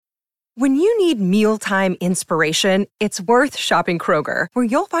When you need mealtime inspiration, it's worth shopping Kroger, where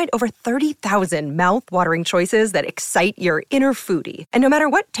you'll find over 30,000 mouth-watering choices that excite your inner foodie. And no matter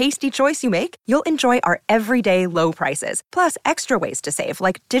what tasty choice you make, you'll enjoy our everyday low prices, plus extra ways to save,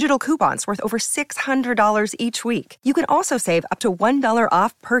 like digital coupons worth over $600 each week. You can also save up to $1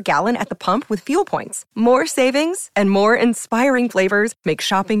 off per gallon at the pump with fuel points. More savings and more inspiring flavors make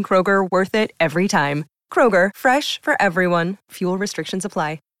shopping Kroger worth it every time. Kroger, fresh for everyone. Fuel restrictions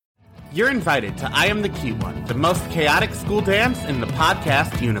apply. You're invited to I Am the Cute One, the most chaotic school dance in the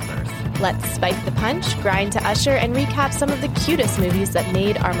podcast universe. Let's spike the punch, grind to usher, and recap some of the cutest movies that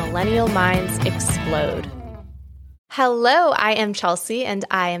made our millennial minds explode. Hello, I am Chelsea, and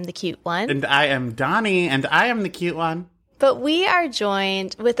I am the cute one. And I am Donnie, and I am the cute one. But we are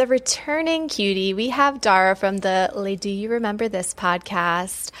joined with a returning cutie. We have Dara from the Do You Remember This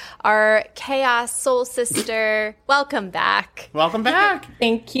podcast, our chaos soul sister. Welcome back. Welcome back.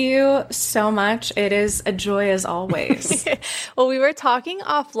 Thank you so much. It is a joy as always. Well, we were talking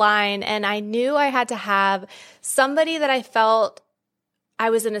offline, and I knew I had to have somebody that I felt I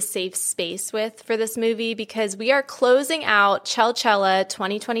was in a safe space with for this movie, because we are closing out Chelchella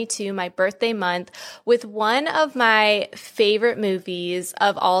 2022, my birthday month, with one of my favorite movies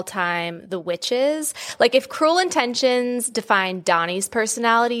of all time, The Witches. Like, if Cruel Intentions defined Donnie's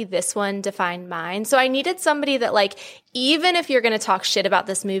personality, this one defined mine. So I needed somebody that, like, even if you're going to talk shit about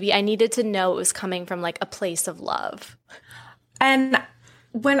this movie, I needed to know it was coming from, like, a place of love. And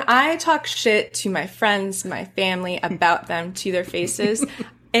when I talk shit to my friends, my family, about them to their faces,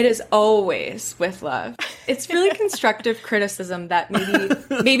 it is always with love. It's really constructive criticism that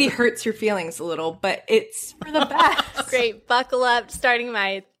maybe hurts your feelings a little, but it's for the best. Great. Buckle up. Starting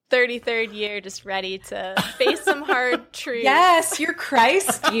my 33rd year, just ready to face some hard truths. Yes, your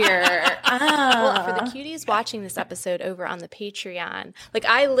Christ year. Well, for the cuties watching this episode over on the Patreon, like,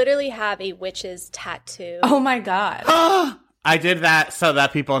 I literally have a witch's tattoo. Oh my God. I did that so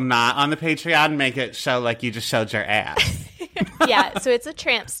that people not on the Patreon make it show like you just showed your ass. Yeah, so it's a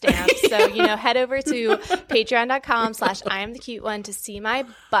tramp stamp. So, head over to patreon.com/IamTheCuteOne to see my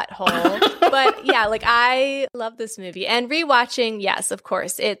butthole. But yeah, like, I love this movie. And rewatching, yes, of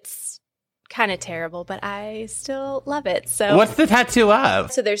course, it's kind of terrible, but I still love it. So what's the tattoo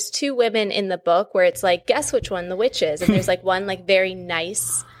of? So there's two women in the book where it's like, guess which one the witch is. And there's like one like very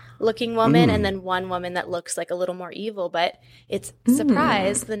nice looking woman and then one woman that looks like a little more evil, but it's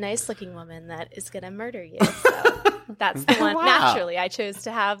surprise, the nice looking woman that is going to murder you. So that's the one. Wow. Naturally, I chose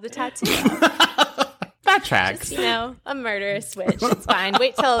to have the tattoo. That tracks. Just, a murderous witch. It's fine.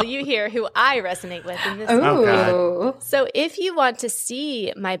 Wait till you hear who I resonate with in this movie. Oh, God. So if you want to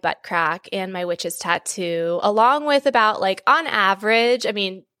see my butt crack and my witch's tattoo, along with about, like, on average, I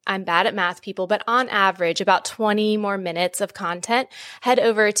mean, I'm bad at math, people, but on average, about 20 more minutes of content, head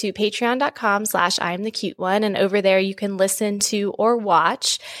over to patreon.com/IamTheCuteOne. And over there, you can listen to or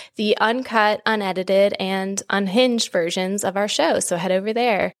watch the uncut, unedited, and unhinged versions of our show. So head over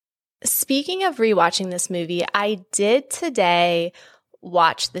there. Speaking of rewatching this movie, I did today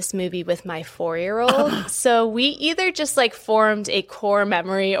watch this movie with my 4-year-old. So we either just like formed a core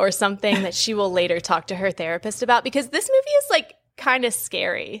memory or something that she will later talk to her therapist about, because this movie is like kind of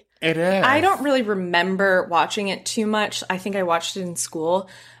scary. It is. I don't really remember watching it too much. I think I watched it in school,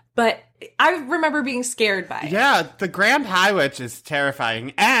 but I remember being scared by it. Yeah, the Grand High Witch is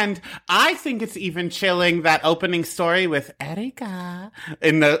terrifying. And I think it's even chilling, that opening story with Erika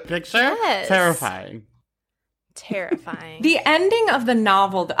in the picture. Yes. Terrifying. Terrifying. The ending of the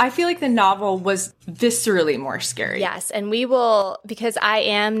novel, I feel like the novel was viscerally more scary. Yes, and we will, because I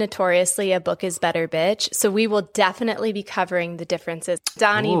am notoriously a book is better bitch, so we will definitely be covering the differences.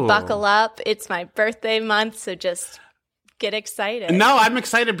 Donnie, buckle up. It's my birthday month, so just get excited. No, I'm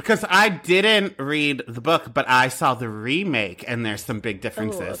excited because I didn't read the book, but I saw the remake, and there's some big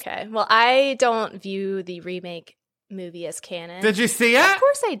differences. Ooh, okay. Well, I don't view the remake movie as canon. Did you see it? Of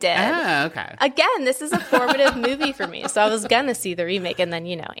course I did. Oh, okay. Again, this is a formative movie for me, so I was gonna see the remake, and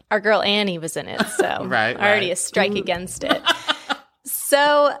then our girl Annie was in it, so right. Already a strike against it.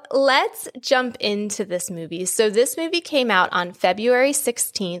 So let's jump into this movie. So this movie came out on February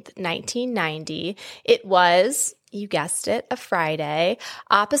 16th, 1990. It was, you guessed it, a Friday.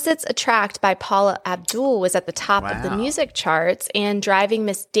 Opposites Attract by Paula Abdul was at the top of the music charts, and Driving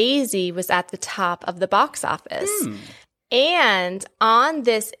Miss Daisy was at the top of the box office. And on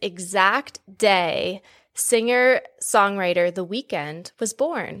this exact day, singer-songwriter The Weeknd was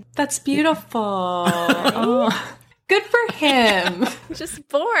born. That's beautiful. Oh. Good for him. Just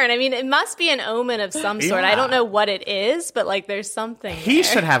born. I mean, it must be an omen of some sort. I don't know what it is, but like there's something He there.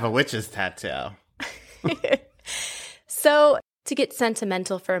 should have a witch's tattoo. So to get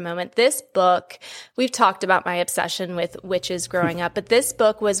sentimental for a moment, this book, we've talked about my obsession with witches growing up, but this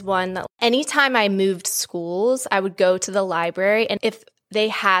book was one that anytime I moved schools, I would go to the library, and if they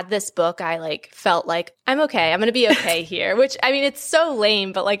had this book, I like felt like I'm okay. I'm going to be okay here, which I mean, it's so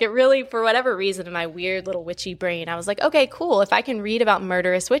lame, but like it really, for whatever reason in my weird little witchy brain, I was like, okay, cool. If I can read about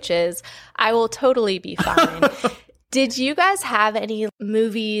murderous witches, I will totally be fine. Did you guys have any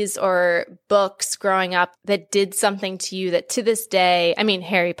movies or books growing up that did something to you that to this day, I mean,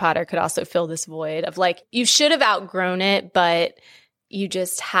 Harry Potter could also fill this void of like, you should have outgrown it, but you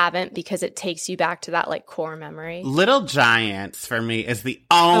just haven't because it takes you back to that like core memory? Little Giants for me is the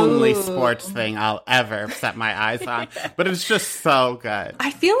only sports thing I'll ever set my eyes on, but it's just so good.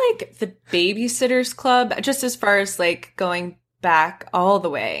 I feel like the Babysitter's Club, just as far as like going back all the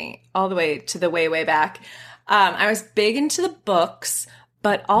way to the way back, I was big into the books,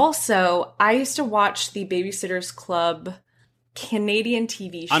 but also I used to watch the Babysitter's Club Canadian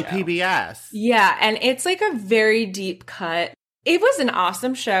TV show. On PBS. Yeah, and it's like a very deep cut. It was an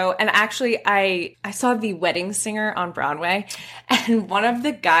awesome show. And actually, I saw The Wedding Singer on Broadway, and one of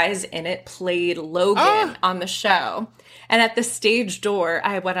the guys in it played Logan on the show. And at the stage door,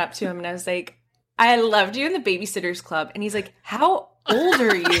 I went up to him and I was like, I loved you in the Babysitter's Club. And he's like, how old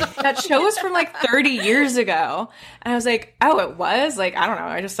are you? That show was from like 30 years ago. And I was like, oh, it was? Like, I don't know.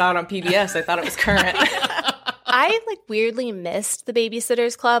 I just saw it on PBS. I thought it was current. I like weirdly missed the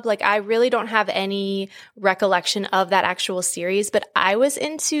Babysitter's Club. Like I really don't have any recollection of that actual series, but I was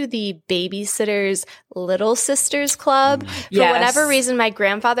into the Babysitter's Little Sisters Club. For whatever reason, my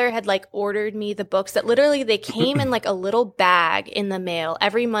grandfather had like ordered me the books that literally they came in like a little bag in the mail.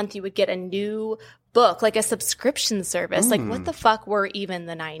 Every month you would get a new book, like a subscription service. Like what the fuck were even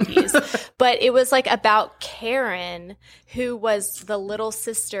the 90s? But it was like about Karen, who was the little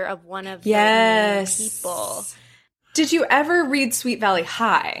sister of one of the main people. Did you ever read Sweet Valley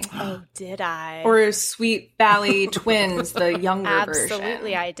High? Oh, did I? Or Sweet Valley Twins, the younger version?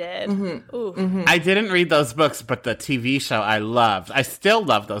 Absolutely, I did. Ooh. I didn't read those books, but the TV show I loved. I still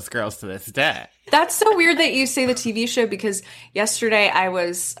love those girls to this day. That's so weird that you say the TV show, because yesterday I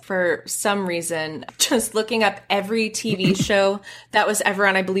was, for some reason, just looking up every TV show that was ever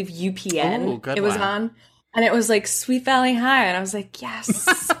on, I believe, UPN. Ooh, good it was one. on. And it was like Sweet Valley High. And I was like, yes.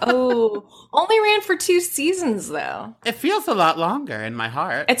 Only ran for 2 seasons, though. It feels a lot longer in my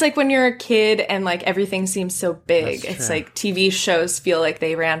heart. It's like when you're a kid and like everything seems so big. That's It's true. like TV shows feel like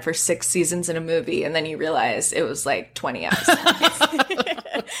they ran for 6 seasons in a movie. And then you realize it was like 20 episodes.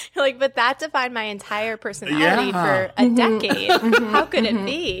 Like, but that defined my entire personality for a decade. How could it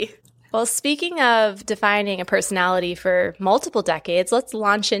be? Well, speaking of defining a personality for multiple decades, let's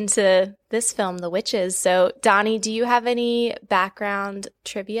launch into this film, The Witches. So, Donnie, do you have any background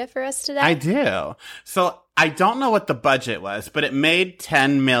trivia for us today? I do. So I don't know what the budget was, but it made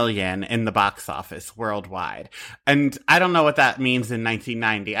 10 million in the box office worldwide. And I don't know what that means in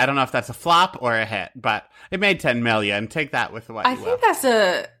 1990. I don't know if that's a flop or a hit, but it made 10 million. Take that with what I you will. think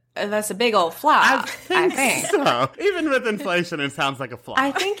that's a big old flop. I think so. Even with inflation, it sounds like a flop.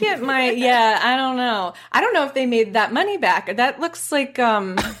 I think it might. Yeah, I don't know. I don't know if they made that money back. That looks like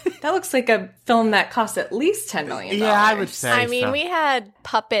a film that cost at least $10 million. Yeah, I would say. I mean, so. we had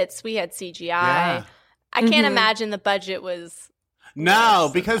puppets, we had CGI. Yeah. I can't imagine the budget was. No,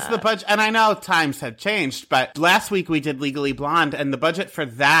 because the budget, and I know times had changed, but last week we did Legally Blonde, and the budget for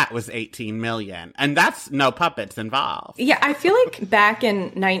that was 18 million, and that's no puppets involved. Yeah, I feel like back in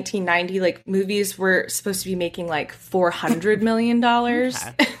 1990, like movies were supposed to be making like $400 million.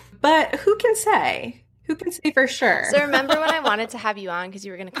 Okay. But who can say? Who can say for sure? So remember when I wanted to have you on because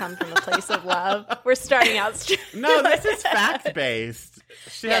you were going to come from a place of love? We're starting out strong. No, this is fact-based.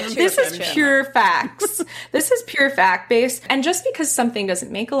 This is pure facts. This is pure fact-based. And just because something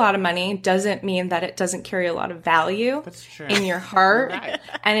doesn't make a lot of money doesn't mean that it doesn't carry a lot of value That's true. in your heart Right.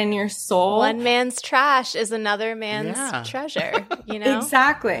 and in your soul. One man's trash is another man's treasure, you know?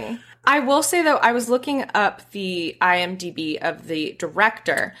 Exactly. I will say, though, I was looking up the IMDb of the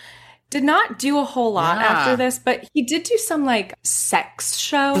director. Did not do a whole lot after this, but he did do some, like, sex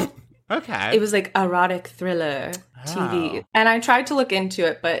show. Okay. It was, like, erotic thriller TV. Oh. And I tried to look into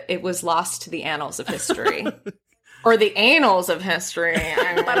it, but it was lost to the annals of history. Or the annals of history.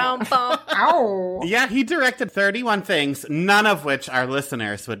 Ba-dum-bum. Ow. Yeah, he directed 31 things, none of which our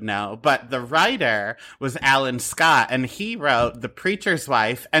listeners would know. But the writer was Alan Scott, and he wrote The Preacher's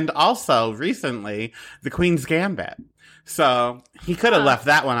Wife and also, recently, The Queen's Gambit. So he could have left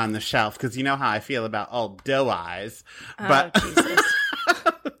that one on the shelf, because you know how I feel about old doe eyes. But Jesus.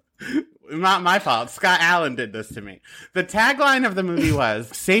 Not my fault. Scott Allen did this to me. The tagline of the movie was,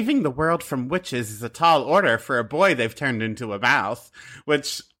 "Saving the world from witches is a tall order for a boy they've turned into a mouse,"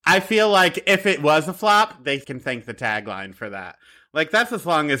 which I feel like if it was a flop, they can thank the tagline for that. Like, that's as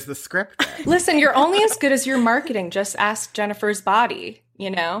long as the script is. Listen, you're only as good as your marketing. Just ask Jennifer's Body, you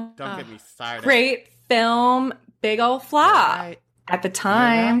know? Don't get me started. Great film, big old flop Right. at the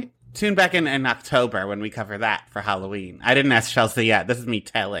time. Right. Tune back in October when we cover that for Halloween. I didn't ask Chelsea yet. This is me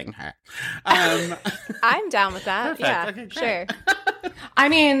telling her. I'm down with that. Perfect. Yeah, Okay, great. sure. I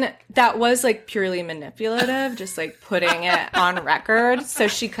mean, that was like purely manipulative, just like putting it on record so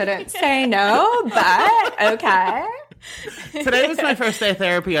she couldn't say no, but okay. Today was my first day of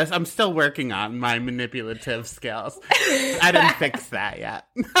therapy. I'm still working on my manipulative skills. I didn't fix that yet.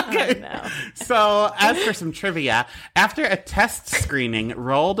 Okay. Oh, no. So, as for some trivia, after a test screening,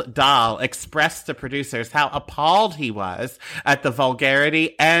 Roald Dahl expressed to producers how appalled he was at the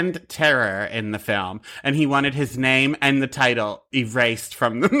vulgarity and terror in the film, and he wanted his name and the title erased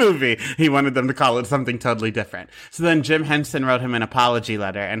from the movie. He wanted them to call it something totally different. So then Jim Henson wrote him an apology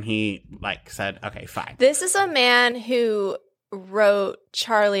letter, and he said, "Okay, fine." This is a man who wrote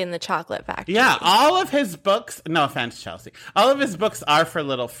Charlie and the Chocolate Factory. Yeah, all of his books, no offense, Chelsea, all of his books are for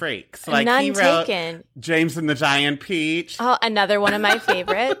little freaks. Like, None he wrote taken. James and the Giant Peach. Oh, another one of my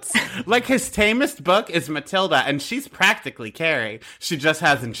favorites. Like, his tamest book is Matilda, and she's practically Carrie. She just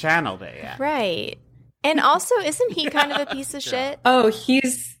hasn't channeled it yet. Right. And also, isn't he kind of a piece of shit? Oh,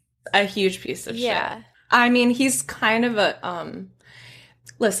 he's a huge piece of Yeah. shit. I mean, he's kind of a,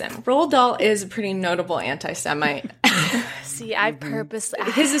 listen, Roald Dahl is a pretty notable anti-Semite. See, I purposely...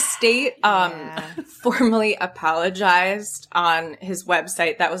 His estate formally apologized on his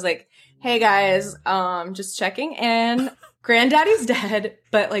website that was like, "Hey guys, just checking in. Granddaddy's dead,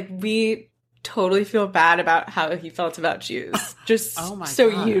 but like we totally feel bad about how he felt about Jews. Just Oh my so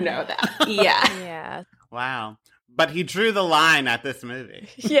God. you know that." Yeah. Yeah. Wow. But he drew the line at this movie.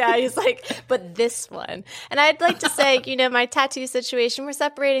 Yeah, he's like, but this one. And I'd like to say, my tattoo situation, we're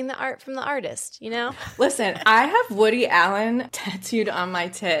separating the art from the artist, Listen, I have Woody Allen tattooed on my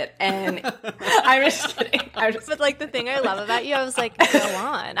tit, and I'm just kidding. But the thing I love about you, I was like, go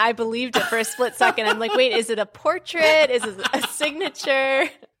on. I believed it for a split second. I'm like, wait, is it a portrait? Is it a signature?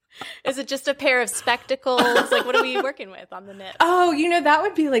 Is it just a pair of spectacles? Like, what are we working with on the knit? Oh, that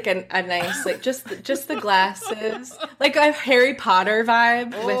would be like a nice, like just the glasses, like a Harry Potter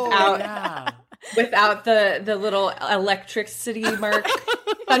vibe without the little electricity mark.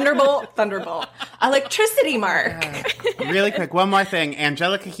 Thunderbolt, electricity mark. Really quick, one more thing.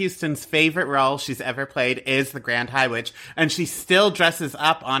 Angelica Houston's favorite role she's ever played is the Grand High Witch, and she still dresses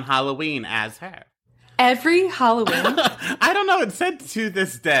up on Halloween as her. Every Halloween. I don't know. It said to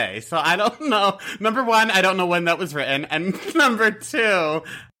this day, so I don't know. Number one, I don't know when that was written, and number two,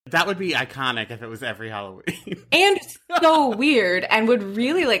 that would be iconic if it was every Halloween. And so weird, and would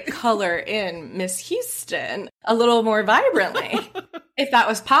really color in Miss Houston a little more vibrantly, if that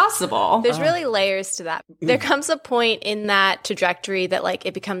was possible. There's really layers to that. There comes a point in that trajectory that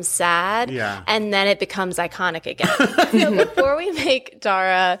it becomes sad, Yeah. and then it becomes iconic again. So before we make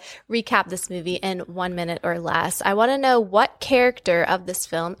Dara recap this movie in 1 minute or less, I want to know, what character of this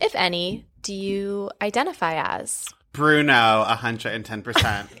film, if any, do you identify as? Bruno,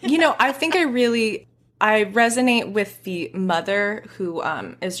 110%. I think I resonate with the mother who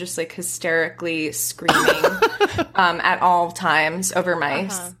is just hysterically screaming at all times over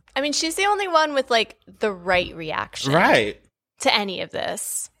mice. I mean, she's the only one with the right reaction Right. to any of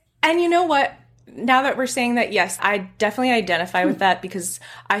this. And you know what? Now that we're saying that, yes, I definitely identify with that, because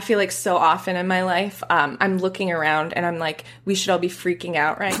I feel so often in my life, I'm looking around and I'm like, we should all be freaking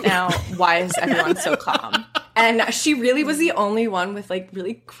out right now. Why is everyone so calm? And she really was the only one with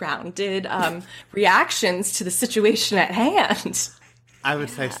really grounded reactions to the situation at hand. I would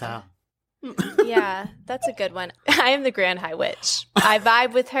say so. Yeah, that's a good one. I am the Grand High Witch. I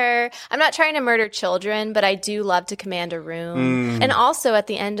vibe with her. I'm not trying to murder children, but I do love to command a room. And also, at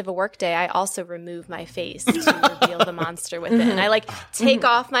the end of a workday, I also remove my face to reveal the monster within. I take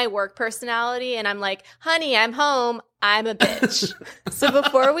off my work personality, and I'm like, honey, I'm home. I'm a bitch. So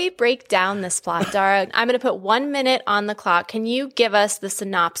before we break down this plot, Dara, I'm going to put 1 minute on the clock. Can you give us the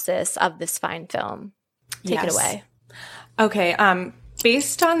synopsis of this fine film? Take it away. Okay,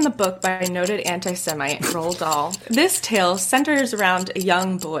 based on the book by noted anti-Semite Roald Dahl, this tale centers around a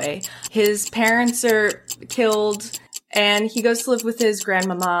young boy. His parents are killed, and he goes to live with his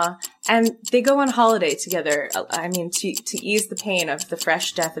grandmama, and they go on holiday together, to ease the pain of the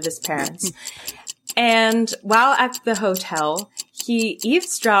fresh death of his parents. And while at the hotel, he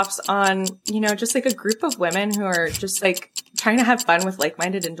eavesdrops on, just a group of women who are just trying to have fun with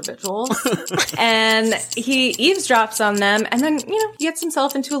like-minded individuals. And he eavesdrops on them, and then, he gets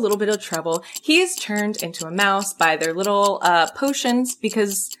himself into a little bit of trouble. He is turned into a mouse by their little potions,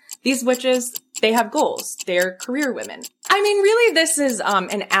 because these witches, they have goals. They're career women. I mean, really, this is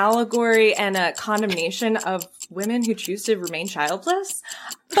an allegory and a condemnation of women who choose to remain childless.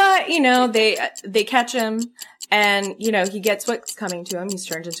 But, they catch him, and, he gets what's coming to him. He's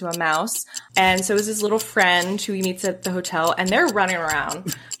turned into a mouse. And so is his little friend who he meets at the hotel, and they're running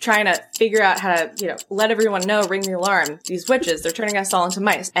around trying to figure out how to, let everyone know, ring the alarm. These witches, they're turning us all into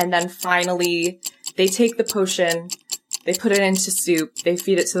mice. And then finally, they take the potion, they put it into soup, they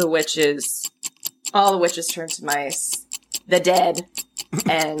feed it to the witches. All the witches turn to mice. The dead.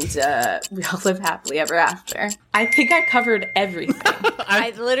 And we all live happily ever after. I think I covered everything.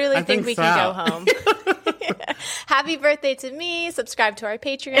 I literally think we so. can go home. Happy birthday to me. Subscribe to our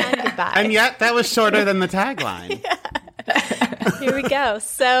Patreon. Goodbye. And yet, that was shorter than the tagline. Here we go.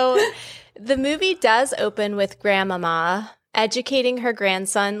 So the movie does open with Grandmama educating her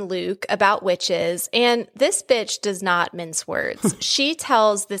grandson, Luke, about witches. And this bitch does not mince words. She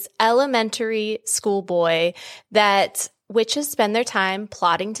tells this elementary schoolboy that witches spend their time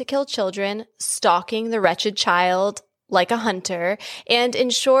plotting to kill children, stalking the wretched child like a hunter, and in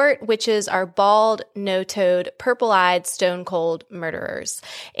short, witches are bald, no-toed, purple-eyed, stone-cold murderers.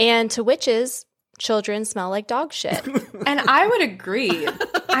 And to witches, children smell like dog shit. And I would agree.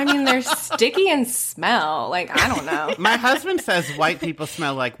 I mean, they're sticky and smell. Like, I don't know. My husband says white people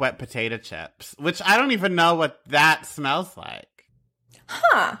smell like wet potato chips, which I don't even know what that smells like.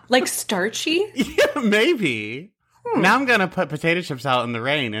 Huh. Like starchy? Yeah, maybe. Now I'm going to put potato chips out in the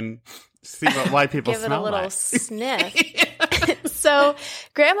rain and see what white people Give smell it a little like. sniff. So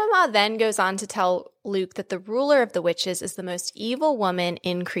Grandmama then goes on to tell Luke that the ruler of the witches is the most evil woman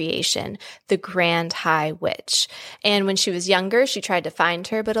in creation, the Grand High Witch. And when she was younger, she tried to find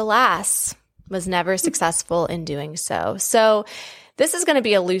her, but alas, was never successful in doing so. So this is going to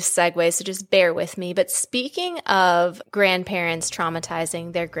be a loose segue, so just bear with me. But speaking of grandparents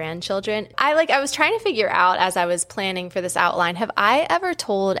traumatizing their grandchildren, I was trying to figure out as I was planning for this outline, have I ever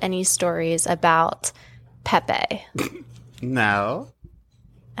told any stories about Pepe? No.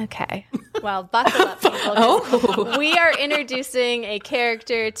 Okay. Well, buckle up, people. We are introducing a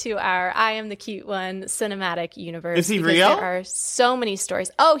character to our I Am the Cute One cinematic universe. Is he real? There are so many stories.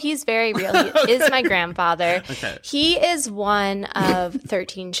 Oh, he's very real. He is my grandfather. Okay. He is one of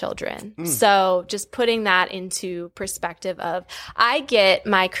 13 children. So just putting that into perspective of I get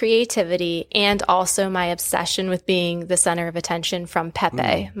my creativity and also my obsession with being the center of attention from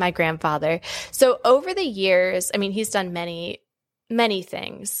Pepe, my grandfather. So over the years, I mean, he's done many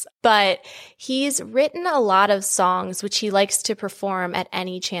things, but he's written a lot of songs which he likes to perform at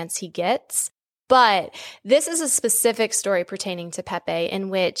any chance he gets. But this is a specific story pertaining to Pepe in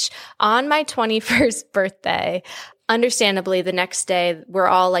which on my 21st birthday, understandably, the next day we're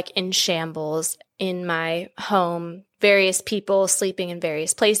all like in shambles in my home, various people sleeping in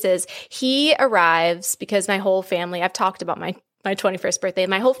various places. He arrives because my whole family, I've talked about my 21st birthday,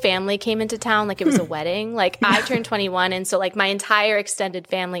 my whole family came into town like it was a wedding. Like I turned 21, and so like my entire extended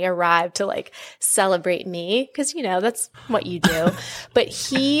family arrived to like celebrate me because, that's what you do. But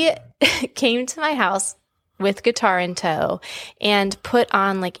he came to my house with guitar in tow and put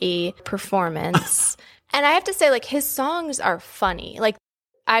on like a performance. And I have to say, like, his songs are funny. Like,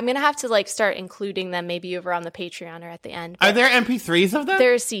 I'm going to have to like start including them maybe over on the Patreon or at the end. Are there MP3s of them?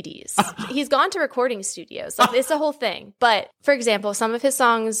 There are CDs. He's gone to recording studios. Like, it's a whole thing. But for example, some of his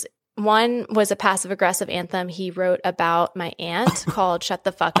songs, one was a passive aggressive anthem he wrote about my aunt called Shut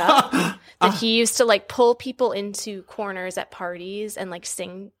the Fuck Up. That he used to like pull people into corners at parties and like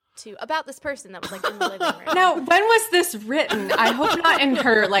sing to about this person that was like in the living room. Now, when was this written? I hope not in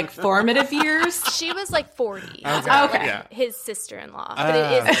her like formative years. She was like 40. Okay. Like, his sister-in-law. But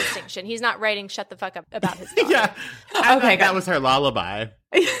it is a distinction. He's not writing Shut the Fuck Up about his daughter. Yeah. I thought that was her lullaby.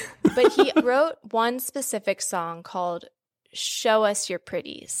 But he wrote one specific song called Show Us Your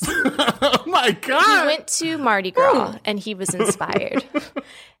Pretties. Oh my God. He went to Mardi Gras and he was inspired.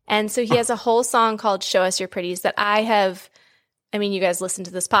 And so he has a whole song called Show Us Your Pretties that I mean, you guys listen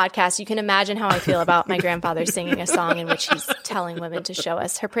to this podcast. You can imagine how I feel about my grandfather singing a song in which he's telling women to show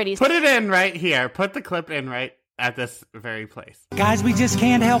us her pretties. Put it in right here. Put the clip in right at this very place. Guys, we just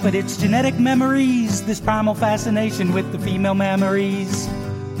can't help it. It's genetic memories. This primal fascination with the female memories.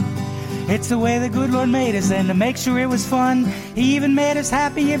 It's the way the good Lord made us, and to make sure it was fun, he even made us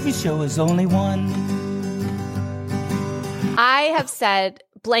happy if you show us only one. I have said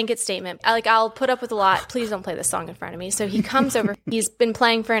blanket statement. I'll put up with a lot. Please don't play this song in front of me. So he comes over. He's been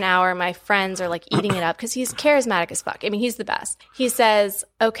playing for an hour. My friends are like eating it up because he's charismatic as fuck. I mean, he's the best. He says,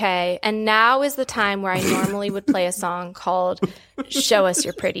 okay, and now is the time where I normally would play a song called Show Us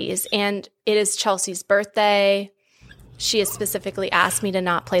Your Pretties. And it is Chelsea's birthday. She has specifically asked me to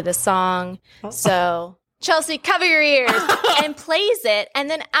not play this song. So Chelsea, cover your ears, and plays it. And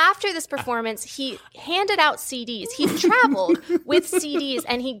then after this performance, he handed out CDs. He traveled with CDs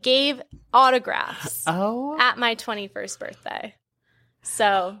and he gave autographs at my 21st birthday.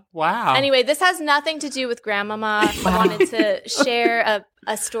 So, wow. Anyway, this has nothing to do with Grandmama. I wanted to share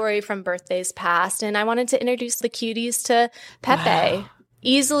a story from birthdays past, and I wanted to introduce the cuties to Pepe. Wow.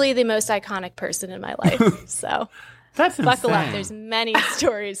 Easily the most iconic person in my life. So. That's Buckle insane. up. There's many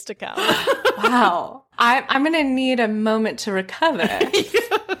stories to come. Wow. I'm going to need a moment to recover.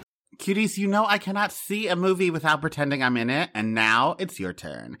 Cuties, you know I cannot see a movie without pretending I'm in it, and now it's your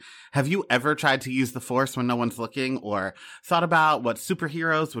turn. Have you ever tried to use the Force when no one's looking, or thought about what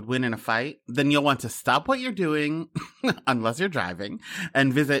superheroes would win in a fight? Then you'll want to stop what you're doing, unless you're driving,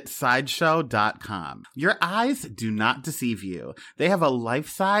 and visit Sideshow.com. Your eyes do not deceive you. They have a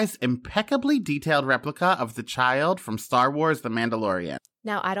life-size, impeccably detailed replica of the child from Star Wars The Mandalorian.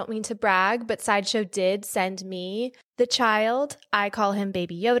 Now, I don't mean to brag, but Sideshow did send me the child. I call him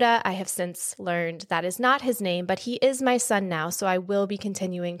Baby Yoda. I have since learned that is not his name, but he is my son now, so I will be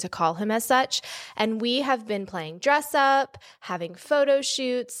continuing to call him as such. And we have been playing dress up, having photo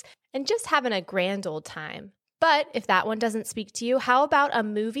shoots, and just having a grand old time. But if that one doesn't speak to you, how about a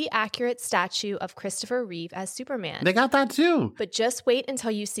movie-accurate statue of Christopher Reeve as Superman? They got that too. But just wait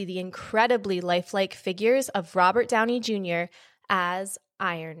until you see the incredibly lifelike figures of Robert Downey Jr. as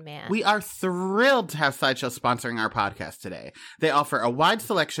Iron Man. We are thrilled to have Sideshow sponsoring our podcast today. They offer a wide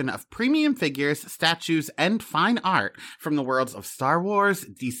selection of premium figures, statues, and fine art from the worlds of Star Wars,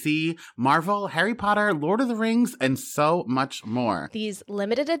 DC, Marvel, Harry Potter, Lord of the Rings, and so much more. These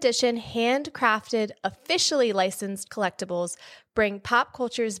limited edition, handcrafted, officially licensed collectibles bring pop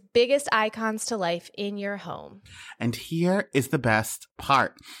culture's biggest icons to life in your home. And here is the best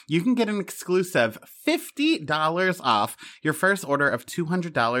part. You can get an exclusive $50 off your first order of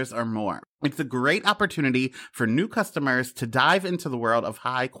 $200 or more. It's a great opportunity for new customers to dive into the world of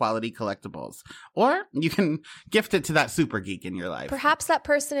high-quality collectibles. Or you can gift it to that super geek in your life. Perhaps that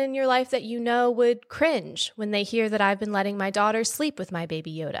person in your life that you know would cringe when they hear that I've been letting my daughter sleep with my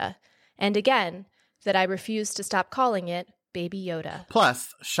Baby Yoda. And again, that I refuse to stop calling it Baby Yoda.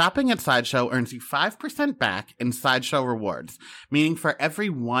 Plus, shopping at Sideshow earns you 5% back in Sideshow rewards, meaning for every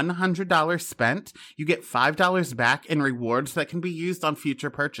 $100 spent, you get $5 back in rewards that can be used on future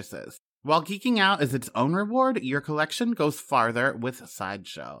purchases. While geeking out is its own reward, your collection goes farther with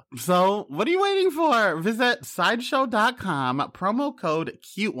Sideshow. So, what are you waiting for? Visit Sideshow.com, promo code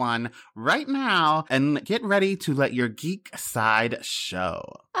CUTE1 right now, and get ready to let your geek side show.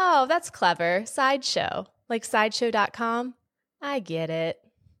 Oh, that's clever. Sideshow. Like Sideshow.com? I get it.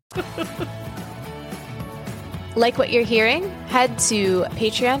 Like what you're hearing? Head to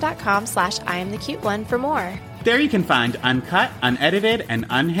patreon.com/IamTheCuteOne for more. There you can find uncut, unedited, and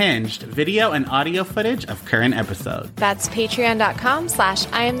unhinged video and audio footage of current episodes. That's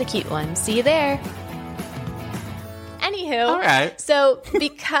patreon.com/IamTheCuteOne. See you there. Anywho, all right. So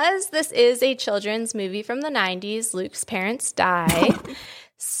because this is a children's movie from the 90s, Luke's parents die.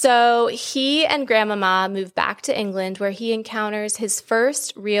 So he and Grandmama move back to England where he encounters his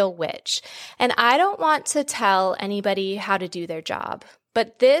first real witch. And I don't want to tell anybody how to do their job,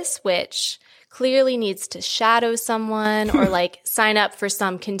 but this witch clearly needs to shadow someone or like sign up for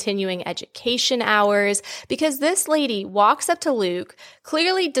some continuing education hours because this lady walks up to Luke,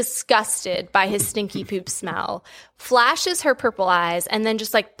 clearly disgusted by his stinky poop smell, flashes her purple eyes, and then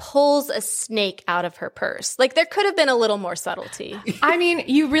just like pulls a snake out of her purse. Like there could have been a little more subtlety. I mean,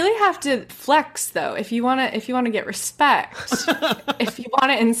 you really have to flex though. If you want to get respect, if you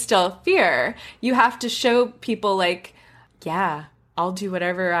want to instill fear, you have to show people like, yeah, I'll do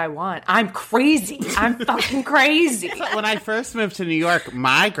whatever I want. I'm crazy. I'm fucking crazy. When I first moved to New York,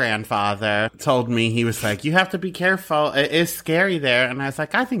 my grandfather told me, he was like, you have to be careful. It is scary there. And I was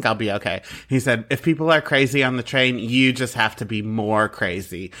like, I think I'll be okay. He said, if people are crazy on the train, you just have to be more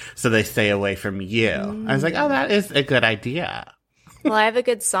crazy so they stay away from you. I was like, oh, that is a good idea. Well, I have a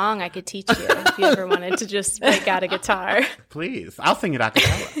good song I could teach you if you ever wanted to just break out a guitar. Please. I'll sing it a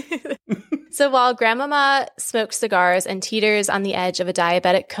cappella. So while Grandmama smokes cigars and teeters on the edge of a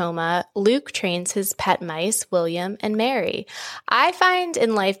diabetic coma, Luke trains his pet mice, William and Mary. I find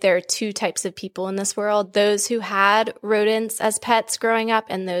in life there are two types of people in this world, those who had rodents as pets growing up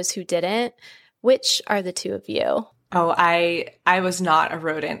and those who didn't. Which are the two of you? Oh, I was not a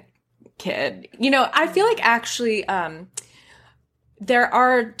rodent kid. You know, I feel like actually there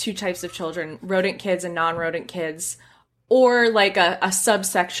are two types of children, rodent kids and non-rodent kids, or like a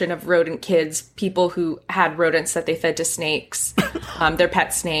subsection of rodent kids, people who had rodents that they fed to snakes, their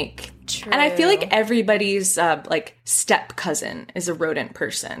pet snake. True. And I feel like everybody's like step cousin is a rodent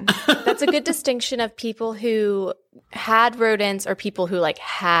person. That's a good distinction of people who had rodents or people who like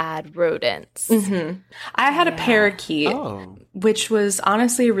had rodents. Mm-hmm. I had a parakeet, which was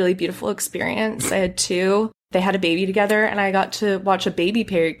honestly a really beautiful experience. I had two. They had a baby together, and I got to watch a baby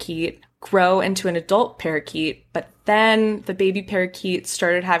parakeet grow into an adult parakeet. But then the baby parakeet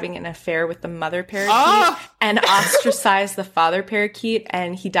started having an affair with the mother parakeet and ostracized the father parakeet,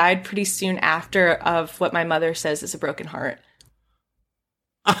 and he died pretty soon after of what my mother says is a broken heart.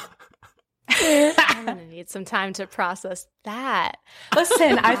 I'm going to need some time to process that.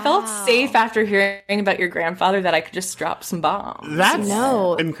 Listen, I felt safe after hearing about your grandfather that I could just drop some bombs.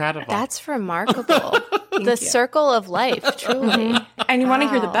 That's incredible. That's remarkable. The circle of life, truly. Mm-hmm. And you want to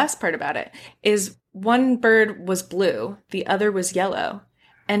hear the best part about it is one bird was blue, the other was yellow.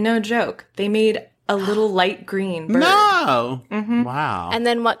 And no joke, they made a little light green bird. No! Mm-hmm. Wow. And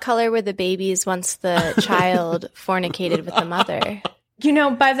then what color were the babies once the child fornicated with the mother? You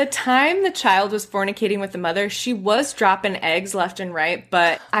know, by the time the child was fornicating with the mother, she was dropping eggs left and right,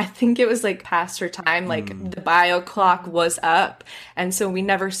 but I think it was like past her time, like the bio clock was up, and so we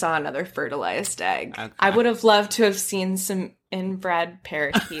never saw another fertilized egg. Okay. I would have loved to have seen some inbred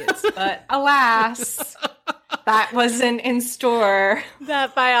parakeets, but alas, that wasn't in store.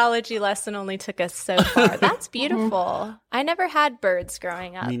 That biology lesson only took us so far. That's beautiful. I never had birds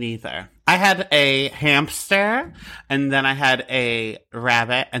growing up. Me neither. I had a hamster, and then I had a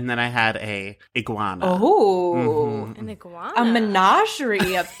rabbit, and then I had a iguana. Oh, an iguana. A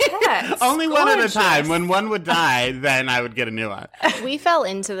menagerie of pets. Only one at a time. When one would die, then I would get a new one. We fell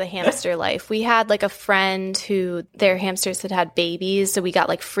into the hamster life. We had like a friend who their hamsters had babies, so we got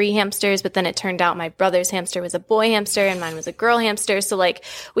like free hamsters, but then it turned out my brother's hamster was a boy hamster and mine was a girl hamster. So like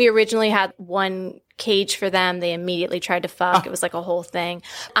we originally had one cage for them. They immediately tried to fuck. It was like a whole thing.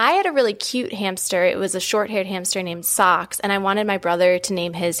 I had a really cute hamster. It was a short-haired hamster named Socks, and I wanted my brother to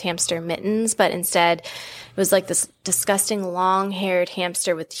name his hamster Mittens, but instead it was like this disgusting long-haired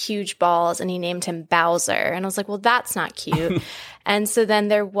hamster with huge balls, and he named him Bowser. And I was like, well, that's not cute. And so then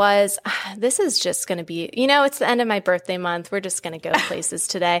there was, this is just going to be, you know, it's the end of my birthday month. We're just going to go places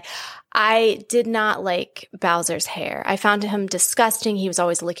today. I did not like Bowser's hair. I found him disgusting. He was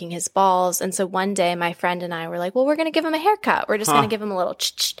always licking his balls. And so one day my friend and I were like, well, we're going to give him a haircut. We're just going to give him a little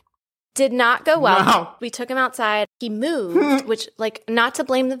ch-ch. Did not go well. No. We took him outside. He moved, which, like, not to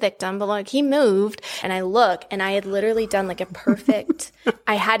blame the victim, but like he moved. And I look, and I had literally done like a perfect.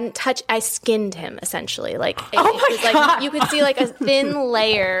 I skinned him essentially. Like, it was God. like you could see like a thin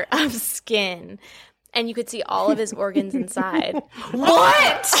layer of skin. And you could see all of his organs inside.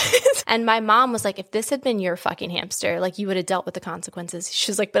 What? And my mom was like, if this had been your fucking hamster, like you would have dealt with the consequences.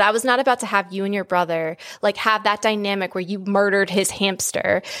 She was like, but I was not about to have you and your brother like have that dynamic where you murdered his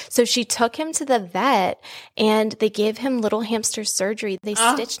hamster. So she took him to the vet and they gave him little hamster surgery. They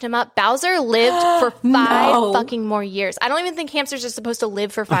stitched him up. Bowser lived for 5 fucking more years. I don't even think hamsters are supposed to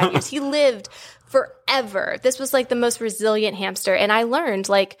live for 5 years. He lived forever. This was like the most resilient hamster. And I learned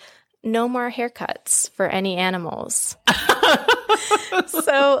like, no more haircuts for any animals.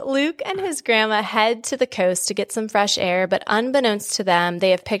 So Luke and his grandma head to the coast to get some fresh air, but unbeknownst to them,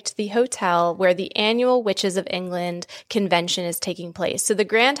 they have picked the hotel where the annual Witches of England convention is taking place. So the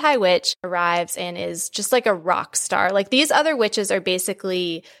Grand High Witch arrives and is just like a rock star. Like these other witches are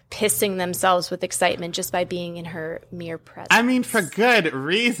basically pissing themselves with excitement just by being in her mere presence. I mean, for good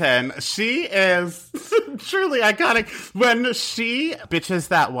reason. She is truly iconic. When she bitches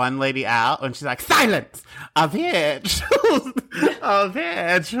that one lady out, and she's like, silence! A bitch! A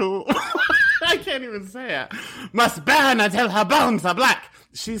bitch who, I can't even say it, must burn until her bones are black.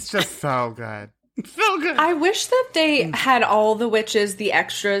 She's just so good. So good. I wish that they had all the witches, the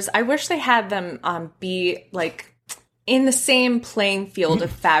extras. I wish they had them be like in the same playing field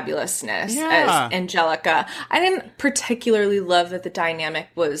of fabulousness as Angelica. I didn't particularly love that the dynamic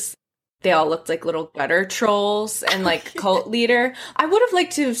was they all looked like little gutter trolls and like cult leader. I would have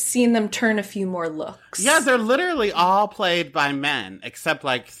liked to have seen them turn a few more looks. Yeah, they're literally all played by men, except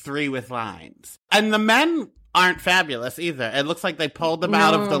like 3 with lines. And the men aren't fabulous either. It looks like they pulled them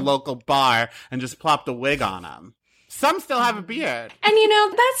out of the local bar and just plopped a wig on them. Some still have a beard. And, you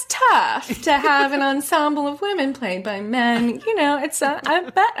know, that's tough to have an ensemble of women played by men. You know, it's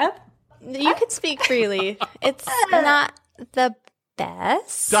You could speak freely. It's not the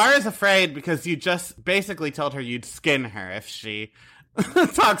best. Dara's afraid because you just basically told her you'd skin her if she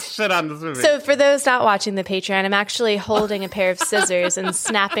talks shit on this movie. So for those not watching the Patreon, I'm actually holding a pair of scissors and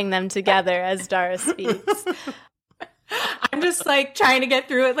snapping them together as Dara speaks. I'm just like trying to get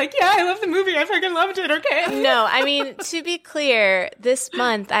through it. Like, yeah, I love the movie. I fucking loved it. Okay. No, I mean, to be clear, this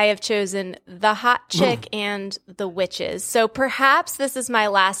month I have chosen The Hot Chick and The Witches. So perhaps this is my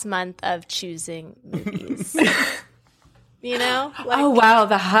last month of choosing movies. You know? Like, oh, wow.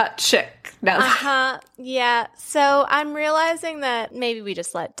 The Hot Chick. No. Yeah. So I'm realizing that maybe we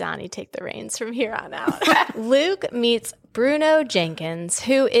just let Donnie take the reins from here on out. Luke meets Bruno Jenkins,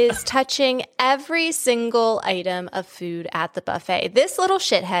 who is touching every single item of food at the buffet. This little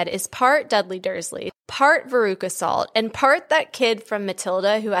shithead is part Dudley Dursley, part Veruca Salt, and part that kid from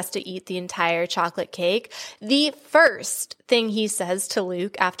Matilda who has to eat the entire chocolate cake. The first thing he says to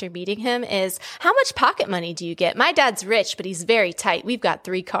Luke after meeting him is, "How much pocket money do you get? My dad's rich, but he's very tight. We've got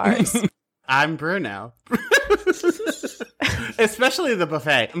 3 cars." I'm Bruno. Especially the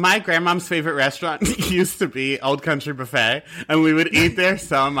buffet. My grandmom's favorite restaurant used to be Old Country Buffet, and we would eat there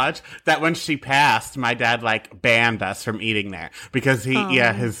so much that when she passed, my dad banned us from eating there because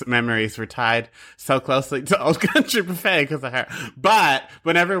his memories were tied so closely to Old Country Buffet because of her. But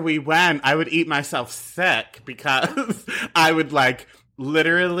whenever we went, I would eat myself sick because I would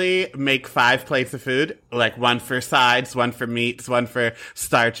literally make 5 plates of food, 1 for sides, 1 for meats, 1 for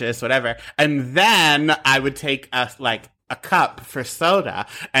starches, whatever. And then I would take a cup for soda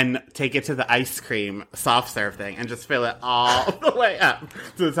and take it to the ice cream soft serve thing and just fill it all the way up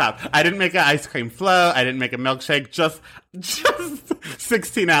to the top. I didn't make an ice cream float. I didn't make a milkshake, just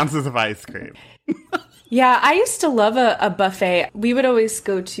 16 ounces of ice cream. Yeah, I used to love a buffet. We would always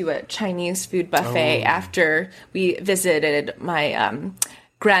go to a Chinese food buffet after we visited my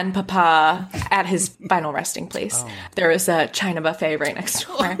grandpapa at his final resting place. There was a China buffet right next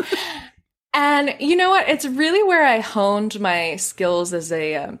door. And you know what? It's really where I honed my skills as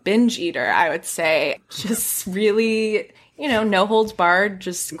a binge eater, I would say. Just really, no holds barred,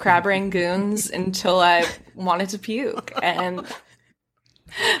 just crab rangoons until I wanted to puke. And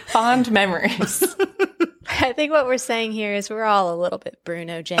fond memories. I think what we're saying here is we're all a little bit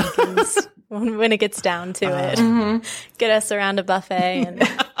Bruno Jenkins when it gets down to it. Mm-hmm. Get us around a buffet and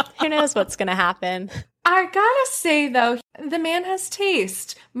who knows what's going to happen. I gotta say, though, the man has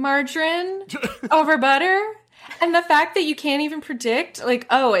taste. Margarine over butter. And the fact that you can't even predict,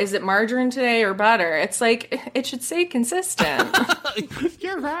 is it margarine today or butter? It's it should say consistent.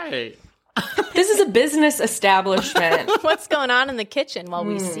 You're right. This is a business establishment. What's going on in the kitchen while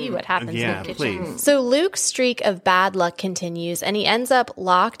we see what happens in the kitchen? Please. So Luke's streak of bad luck continues, and he ends up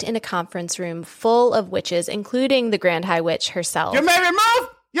locked in a conference room full of witches, including the Grand High Witch herself. You may remove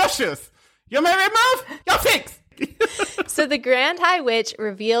your shoes. You may remove your figs. So the Grand High Witch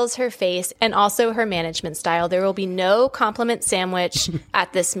reveals her face and also her management style. There will be no compliment sandwich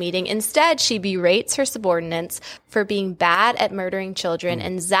at this meeting. Instead, she berates her subordinates for being bad at murdering children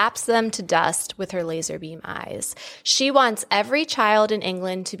and zaps them to dust with her laser beam eyes. She wants every child in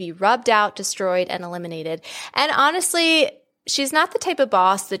England to be rubbed out, destroyed, and eliminated. And honestly, she's not the type of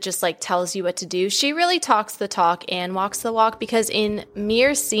boss that just tells you what to do. She really talks the talk and walks the walk because in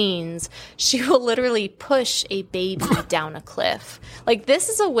mere scenes, she will literally push a baby down a cliff. This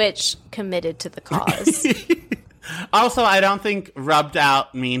is a witch committed to the cause. Also, I don't think rubbed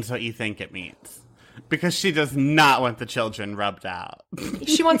out means what you think it means. Because she does not want the children rubbed out.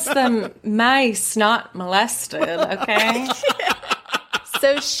 She wants them mice, not molested, okay?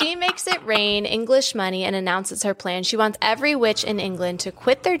 So she makes it rain English money and announces her plan. She wants every witch in England to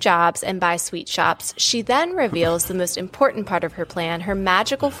quit their jobs and buy sweet shops. She then reveals the most important part of her plan, her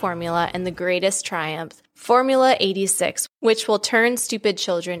magical formula and the greatest triumph, Formula 86, which will turn stupid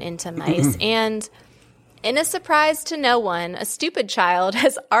children into mice. And in a surprise to no one, a stupid child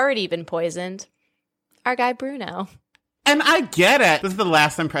has already been poisoned. Our guy Bruno. And I get it. This is the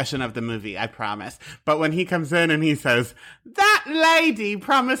last impression of the movie, I promise. But when he comes in and he says, "That lady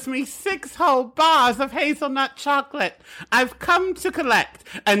promised me 6 whole bars of hazelnut chocolate. I've come to collect."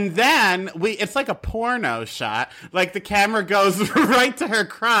 And then it's like a porno shot. The camera goes right to her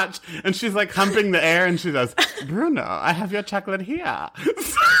crotch and she's humping the air and she says, "Bruno, I have your chocolate here."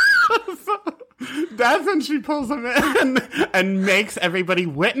 So that's when she pulls him in and makes everybody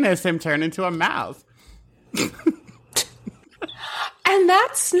witness him turn into a mouse. And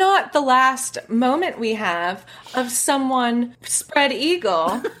that's not the last moment we have of someone spread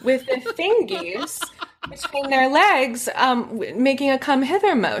eagle with their fingies between their legs, making a come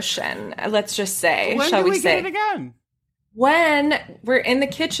hither motion. Let's just say, When shall do we say? Get it again? when we're in the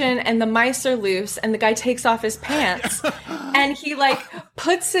kitchen and the mice are loose and the guy takes off his pants and he like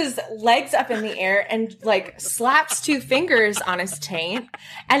puts his legs up in the air and like slaps 2 fingers on his taint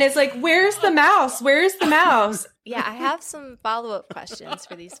and it's like, where's the mouse? Where's the mouse? Yeah, I have some follow-up questions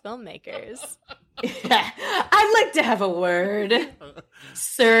for these filmmakers. I'd like to have a word,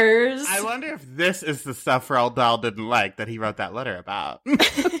 sirs. I wonder if this is the stuff Roald Dahl didn't like that he wrote that letter about.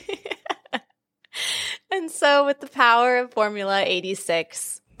 And so with the power of Formula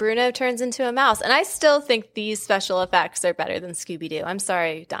 86, Bruno turns into a mouse. And I still think these special effects are better than Scooby-Doo. I'm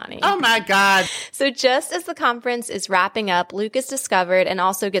sorry, Donnie. Oh my God. So just as the conference is wrapping up, Luke is discovered and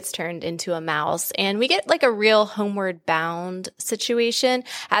also gets turned into a mouse. And we get like a real homeward bound situation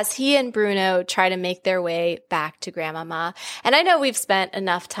as he and Bruno try to make their way back to Grandmama. And I know we've spent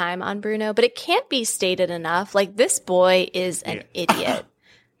enough time on Bruno, but it can't be stated enough. Like, this boy is an idiot.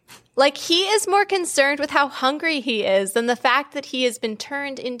 Like, he is more concerned with how hungry he is than the fact that he has been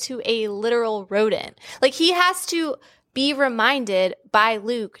turned into a literal rodent. Like, he has to be reminded by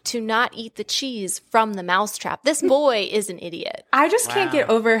Luke to not eat the cheese from the mousetrap. This boy is an idiot. I just can't get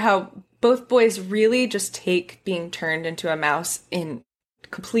over how both boys really just take being turned into a mouse in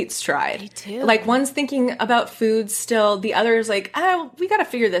complete stride. Me too. Like, one's thinking about food still, the other is like, oh, we gotta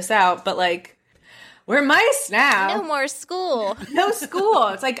figure this out, but like, we're mice now. No more school. No school.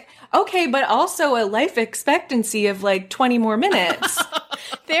 It's like, okay, but also a life expectancy of like 20 more minutes.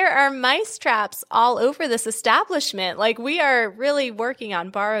 There are mice traps all over this establishment. Like, we are really working on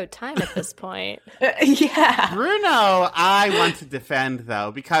borrowed time at this point. Yeah. Bruno, I want to defend,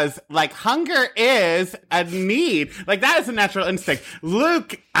 though, because, like, hunger is a need. Like, that is a natural instinct.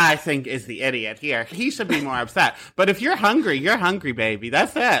 Luke, I think, is the idiot here. He should be more upset. But if you're hungry, baby.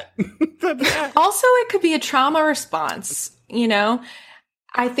 That's it. That's it. Also, it could be a trauma response, you know?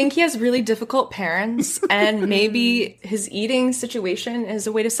 I think he has really difficult parents, and maybe his eating situation is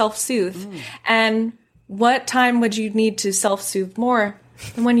a way to self-soothe. And what time would you need to self-soothe more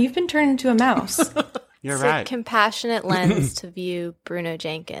than when you've been turned into a mouse? You're It's right. a compassionate lens to view Bruno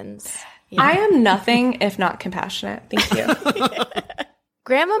Jenkins. I am nothing if not compassionate. Thank you.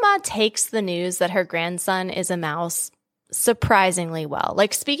 Grandmama takes the news that her grandson is a mouse surprisingly well.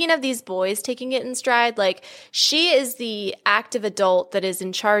 Like, speaking of these boys taking it in stride, like, she is the active adult that is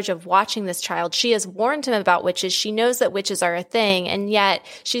in charge of watching this child. She has warned him about witches. She knows that witches are a thing, and yet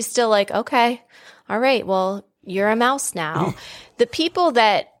she's still like, okay, all right, well, you're a mouse now. The people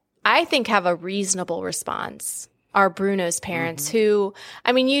that I think have a reasonable response are Bruno's parents, who,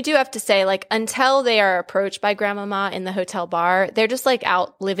 I mean, you do have to say, like, until they are approached by Grandmama in the hotel bar, they're just, like,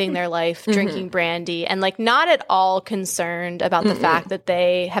 out living their life, drinking brandy, and, like, not at all concerned about the fact that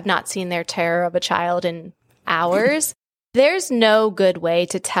they have not seen their terror of a child in hours. There's no good way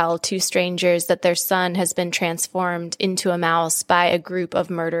to tell 2 strangers that their son has been transformed into a mouse by a group of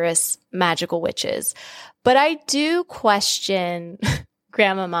murderous magical witches. But I do question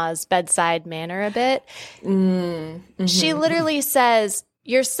Grandmama's bedside manner a bit. She literally says,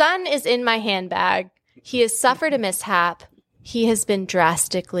 your son is in my handbag. He has suffered a mishap. He has been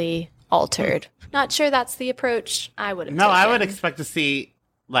drastically altered. Not sure that's the approach I would have taken. I would expect to see,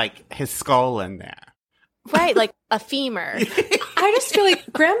 like, his skull in there. Right, like a femur. I just feel like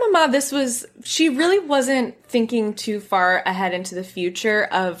Grandmama, she really wasn't thinking too far ahead into the future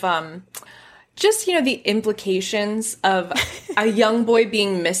of, just, you know, the implications of a young boy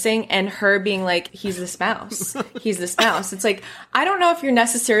being missing and her being like, he's this mouse. He's this mouse. It's like, I don't know if you're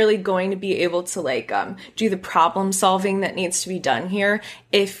necessarily going to be able to, like, do the problem solving that needs to be done here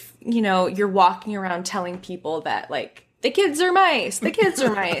if, you know, you're walking around telling people that, like, the kids are mice. The kids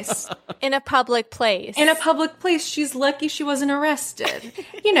are mice. In a public place. In a public place. She's lucky she wasn't arrested.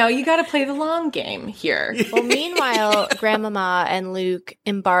 You know, you got to play the long game here. Well, meanwhile, Grandmama and Luke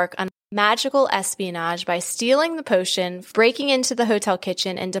embark on magical espionage by stealing the potion, breaking into the hotel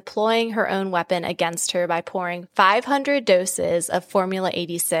kitchen, and deploying her own weapon against her by pouring 500 doses of Formula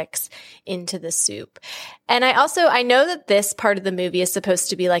 86 into the soup. And I know that this part of the movie is supposed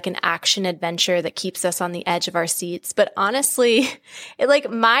to be like an action adventure that keeps us on the edge of our seats, but honestly, it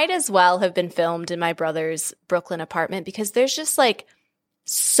like might as well have been filmed in my brother's Brooklyn apartment because there's just like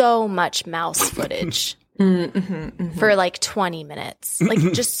so much mouse footage. For like 20 minutes. Like,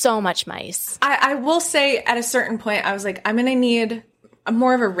 just so much mice. I will say at a certain point, I was like, I'm going to need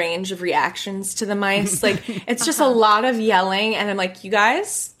more of a range of reactions to the mice. Like, it's just a lot of yelling. And I'm like, you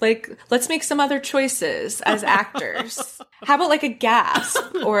guys, like, let's make some other choices as actors. How about like a gasp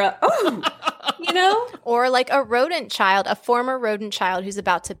or a, oh, you You know? Or like a rodent child, a former rodent child who's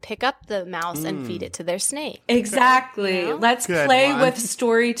about to pick up the mouse and feed it to their snake. Exactly. You know? Let's Good play one. with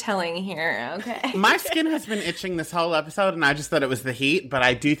storytelling here, okay? My skin has been itching this whole episode, and I just thought it was the heat, but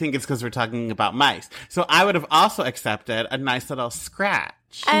I do think it's because we're talking about mice. So I would have also accepted a nice little scratch.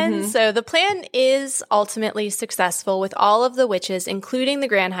 And so the plan is ultimately successful with all of the witches, including the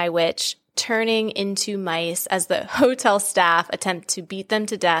Grand High Witch, turning into mice as the hotel staff attempt to beat them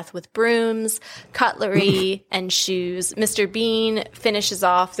to death with brooms, cutlery, and shoes. Mr. Bean finishes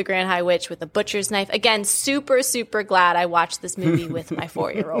off the Grand High Witch with a butcher's knife. Again, super, super glad I watched this movie with my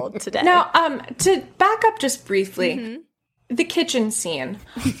 4-year-old today. Now, to back up just briefly, the kitchen scene.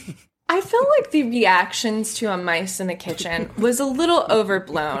 I feel like the reactions to a mice in the kitchen was a little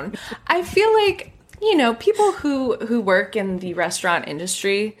overblown. I feel like, you know, people who work in the restaurant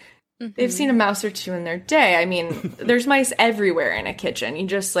industry, they've seen a mouse or two in their day. I mean, there's mice everywhere in a kitchen. You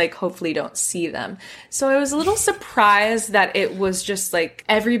just, like, hopefully don't see them. So I was a little surprised that it was just, like,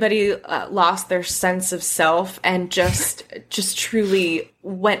 everybody lost their sense of self and just truly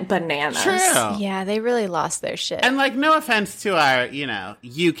went bananas. True. Yeah, they really lost their shit. And, like, no offense to our, you know,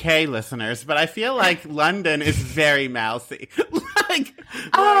 UK listeners, but I feel like London is very mousy.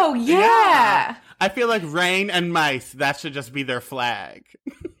 Oh, yeah. I feel like rain and mice, that should just be their flag.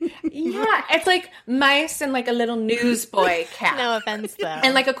 Yeah, it's like mice and like a little newsboy cap. No offense, though.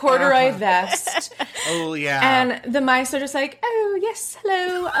 And like a corduroy vest. Oh, yeah. And the mice are just like, oh, yes,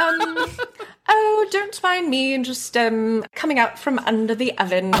 hello. Oh, don't mind me. And just coming out from under the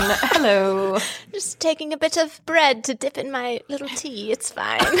oven. Hello. Just taking a bit of bread to dip in my little tea. It's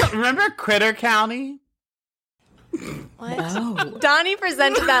fine. Remember Critter County? What? Oh. Donnie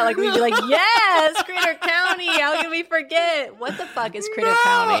presented that like we'd be like, yes, Critter County. How can we forget? What the fuck is Critter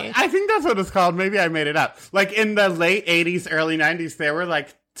County? I think that's what it's called. Maybe I made it up. Like in the late 80s, early 90s, there were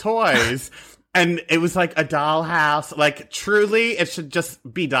like toys. And it was like a dollhouse. Like, truly, it should just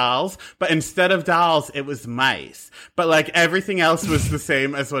be dolls. But instead of dolls, it was mice. But, like, everything else was the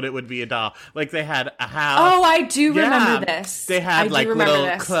same as what it would be a doll. Like, they had a house. Oh, I do remember this. They had, like, little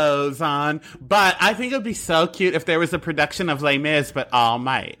clothes on. But I think it would be so cute if there was a production of Les Mis, but all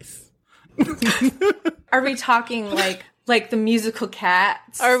mice. Are we talking, like the musical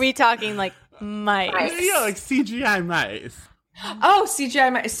Cats? Are we talking, like, mice? Yeah, like CGI mice. Oh,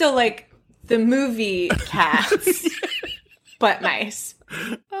 CGI mice. So, like, the movie Cats, but mice.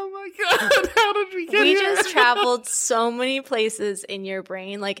 Oh my God, how did we get We here? just traveled so many places in your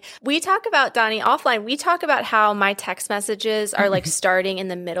brain. Like, we talk about, Donnie, offline, we talk about how my text messages are, like, starting in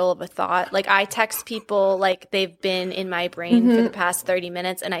the middle of a thought. Like, I text people, like, they've been in my brain for the past 30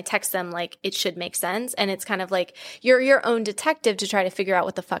 minutes, and I text them, like, it should make sense. And it's kind of like, you're your own detective to try to figure out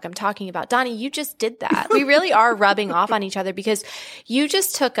what the fuck I'm talking about. Donnie, you just did that. We really are rubbing off on each other because you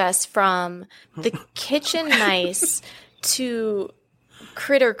just took us from the kitchen mice to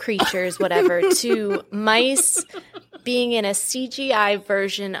critter creatures, whatever, to mice being in a CGI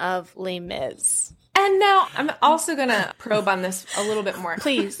version of Les Mis. And now I'm also going to probe on this a little bit more.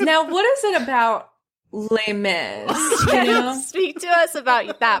 Please. Now, what is it about Les Mis? You know? Speak to us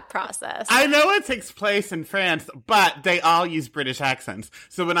about that process. I know it takes place in France, but they all use British accents.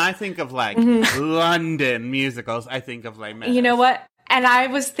 So when I think of, like, London musicals, I think of Les Mis. You know what? And I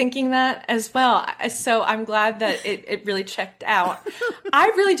was thinking that as well. So I'm glad that it really checked out. I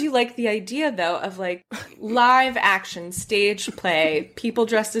really do like the idea, though, of like live action stage play, people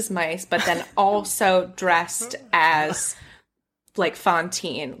dressed as mice, but then also dressed as like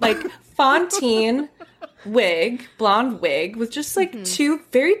Fantine. Like Fantine wig, blonde wig, with just like two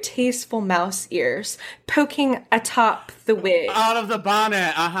very tasteful mouse ears poking atop the wig. Out of the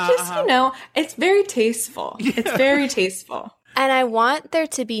bonnet. Just, you know, it's very tasteful. Yeah. It's very tasteful. And I want there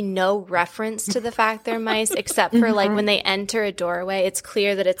to be no reference to the fact they're mice, except for like when they enter a doorway, it's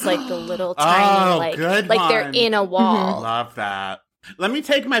clear that it's like the little tiny, like they're in a wall. Love that. Let me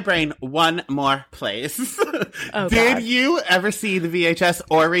take my brain one more place. Oh, Did God. you ever see the VHS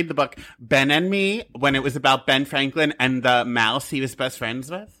or read the book Ben and Me when it was about Ben Franklin and the mouse he was best friends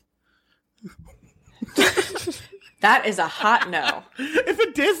with? That is a hot no. It's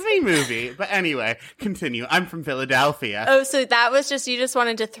a Disney movie. But anyway, continue. I'm from Philadelphia. Oh, so that was just, you just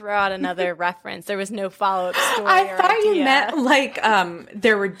wanted to throw out another reference. There was no follow-up story. I or thought you idea. meant like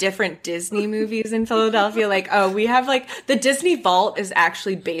there were different Disney movies in Philadelphia. Like, oh, we have like the Disney Vault is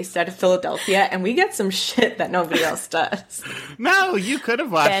actually based out of Philadelphia, and we get some shit that nobody else does. No, you could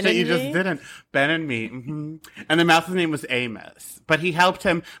have watched Ben it. You and just Me? didn't. Ben and Me. And the mouse's name was Amos. But he helped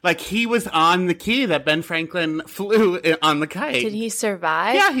him. Like, he was on the key that Ben Franklin flew on the kite. Did he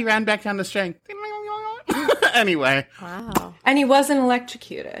survive? Yeah, he ran back down the string. Anyway. Wow. And he wasn't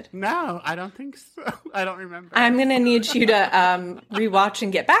electrocuted. No, I don't think so. I don't remember. I'm going to need you to rewatch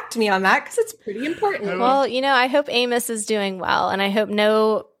and get back to me on that because it's pretty important. Well, I hope Amos is doing well, and I hope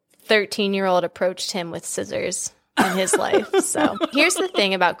no 13-year-old approached him with scissors in his life. So here's the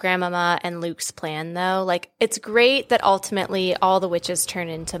thing about Grandmama and Luke's plan, though. Like, it's great that ultimately all the witches turn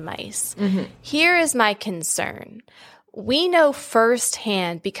into mice. Mm-hmm. Here is my concern. We know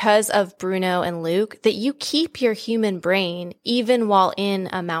firsthand, because of Bruno and Luke, that you keep your human brain even while in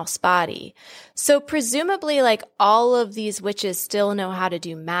a mouse body. So presumably, like, all of these witches still know how to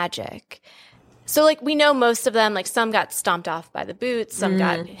do magic. So, like, we know most of them, like, some got stomped off by the boots, some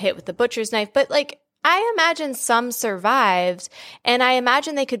got hit with the butcher's knife, but, like, I imagine some survived, and I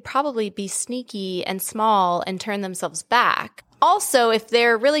imagine they could probably be sneaky and small and turn themselves back. Also, if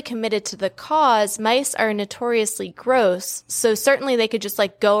they're really committed to the cause, mice are notoriously gross, so certainly they could just,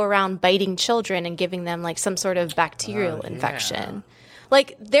 like, go around biting children and giving them, like, some sort of bacterial infection.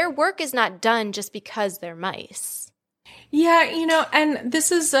 Like, their work is not done just because they're mice. Yeah, and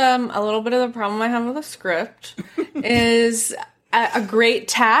this is a little bit of the problem I have with the script, is a great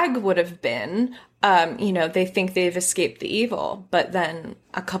tag would have been, they think they've escaped the evil, but then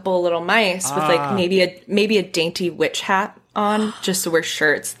a couple of little mice with, like, maybe a dainty witch hat on, just so we're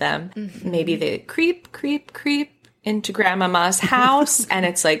sure it's them. Mm-hmm. Maybe they creep into Grandmama's house, and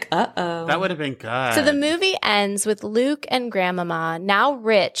it's like, uh-oh. That would have been good. So the movie ends with Luke and Grandmama, now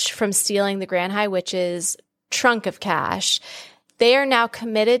rich from stealing the Grand High Witch's trunk of cash. They are now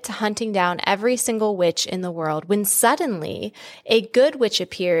committed to hunting down every single witch in the world, when suddenly a good witch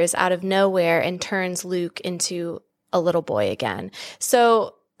appears out of nowhere and turns Luke into a little boy again.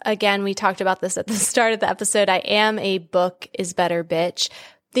 So again, we talked about this at the start of the episode. I am a book is better bitch.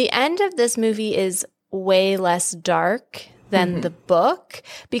 The end of this movie is way less dark than the book,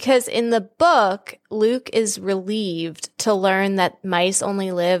 because in the book, Luke is relieved to learn that mice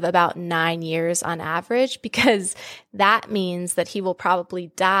only live about 9 years on average, because that means that he will probably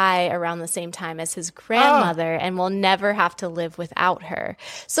die around the same time as his grandmother and will never have to live without her.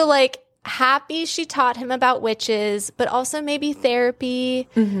 So, like, happy she taught him about witches, but also maybe therapy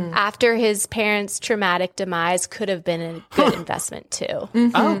after his parents' traumatic demise could have been a good investment too.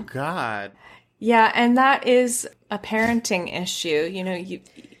 Mm-hmm. Oh, God. Yeah, and that is a parenting issue.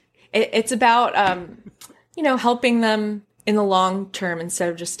 It's about, helping them in the long term instead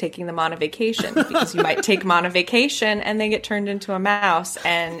of just taking them on a vacation, because you might take them on a vacation and they get turned into a mouse.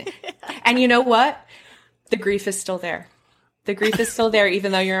 And you know what? The grief is still there. The grief is still there,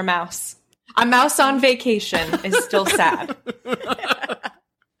 even though you're a mouse. A mouse on vacation is still sad.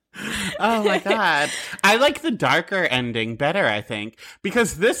 Oh my God. I like the darker ending better, I think,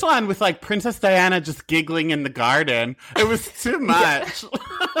 because this one with, like, Princess Diana just giggling in the garden, it was too much.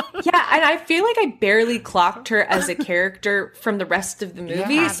 Yeah, and I feel like I barely clocked her as a character from the rest of the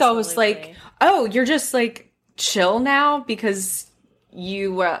movie. Yeah, so I was like, oh, you're just, like, chill now because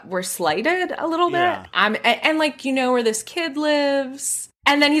you were slighted a little bit. And like, where this kid lives.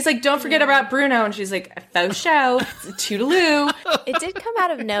 And then he's like, don't forget about Bruno. And she's like, faux show, toodaloo. It did come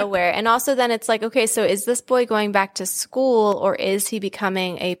out of nowhere. And also then it's like, okay, so is this boy going back to school, or is he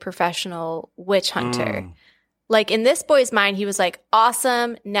becoming a professional witch hunter? Like, in this boy's mind, he was like,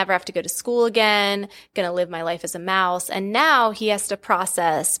 awesome, never have to go to school again, gonna live my life as a mouse. And now he has to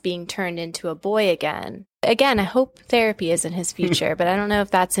process being turned into a boy again. Again, I hope therapy is in his future, but I don't know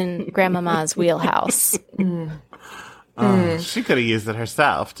if that's in Grandmama's wheelhouse. She could have used it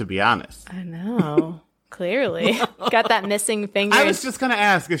herself, to be honest. I know. Clearly. Got that missing finger. I was just going to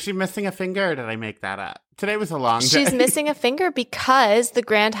ask, is she missing a finger, or did I make that up? Today was a long day. She's missing a finger because the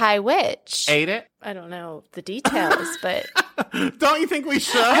Grand High Witch ate it? I don't know the details, but... Don't you think we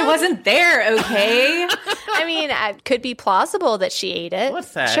should? I wasn't there, okay? I mean, it could be plausible that she ate it.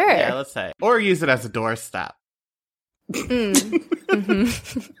 Let's say. Sure. Yeah, let's say. Or use it as a doorstop.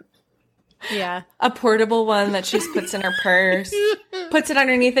 Yeah. A portable one that she just puts in her purse. Puts it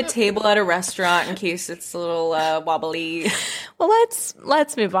underneath a table at a restaurant in case it's a little wobbly. Well,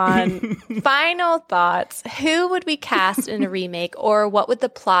 let's move on. Final thoughts. Who would we cast in a remake, or what would the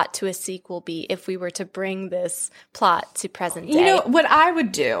plot to a sequel be if we were to bring this plot to present day? What I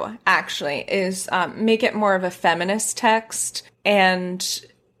would do, actually, is make it more of a feminist text and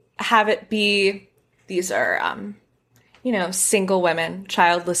have it be, these are... single women,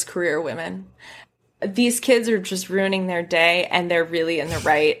 childless career women. These kids are just ruining their day, and they're really in the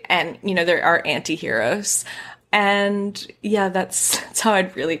right. And, there are anti-heroes. And, yeah, that's how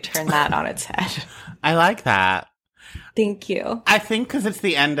I'd really turn that on its head. I like that. Thank you. I think because it's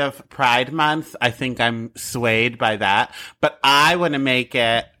the end of Pride Month, I think I'm swayed by that. But I want to make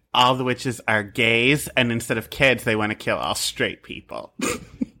it all the witches are gays, and instead of kids, they want to kill all straight people.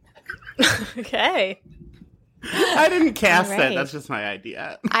 Okay. I didn't cast Right. it. That's just my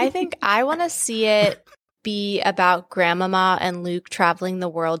idea. I think I want to see it be about Grandmama and Luke traveling the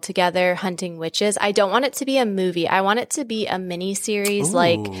world together, hunting witches. I don't want it to be a movie. I want it to be a mini series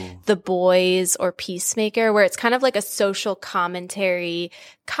like The Boys or Peacemaker, where it's kind of like a social commentary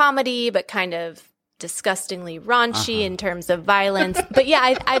comedy, but kind of disgustingly raunchy in terms of violence. But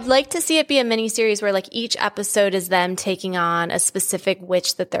yeah, I'd like to see it be a mini series where like each episode is them taking on a specific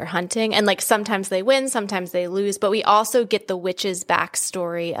witch that they're hunting. And like sometimes they win, sometimes they lose, but we also get the witch's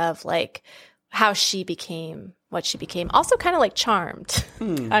backstory of like how she became what she became. Also kind of like Charmed.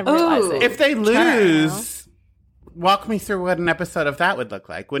 I'm realizing. If they lose, walk me through what an episode of that would look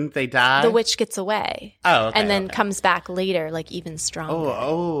like. Wouldn't they die? The witch gets away. Oh, okay, and then comes back later, like even stronger.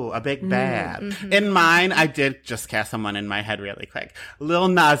 Oh, a big bad. In mine, I did just cast someone in my head really quick. Lil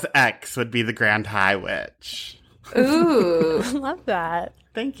Nas X would be the Grand High Witch. Ooh. Love that.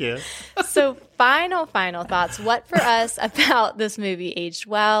 Thank you. So final thoughts. What for us about this movie aged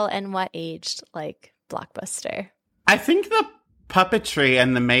well and what aged like blockbuster? I think the puppetry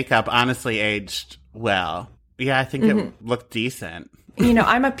and the makeup honestly aged well. Yeah, I think it looked decent. You know,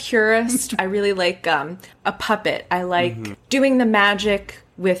 I'm a purist. I really like a puppet. I like doing the magic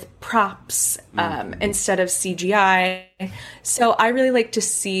with props instead of CGI. So I really like to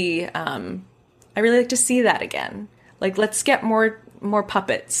see that again. Like, let's get more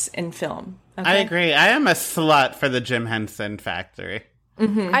puppets in film. Okay? I agree. I am a slut for the Jim Henson factory.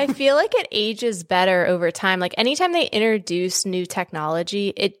 I feel like it ages better over time. Like anytime they introduce new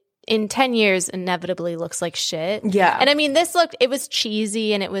technology, it in 10 years inevitably looks like shit. Yeah. And I mean, it was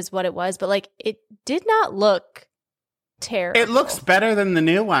cheesy and it was what it was, but like it did not look terrible. It looks better than the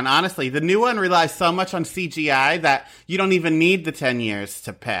new one, honestly. The new one relies so much on CGI that you don't even need the 10 years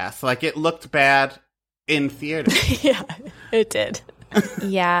to pass. Like, it looked bad in theater. Yeah, it did.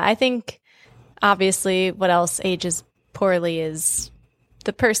 Yeah, I think obviously what else ages poorly is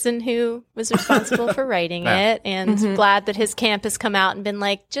the person who was responsible for writing it, and glad that his camp has come out and been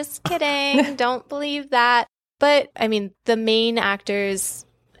like, just kidding, don't believe that. But I mean, the main actors,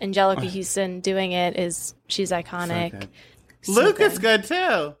 Angelica Houston doing it, she's iconic. So Luke is good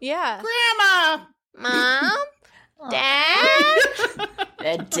too. Yeah. Grandma! Mom? Dad?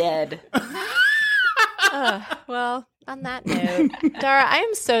 They're dead. Well, on that note, Dara, I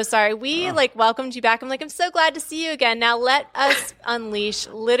am so sorry. We welcomed you back. I'm so glad to see you again. Now let us unleash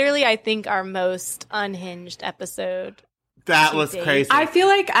literally, I think, our most unhinged episode. That was crazy. I feel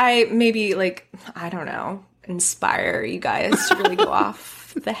like I maybe I don't know, inspire you guys to really go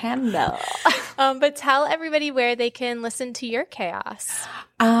off the handle. But tell everybody where they can listen to your chaos.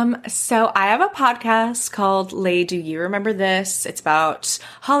 So I have a podcast called Lay Do You Remember This? It's about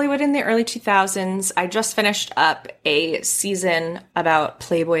Hollywood in the early 2000s. I just finished up a season about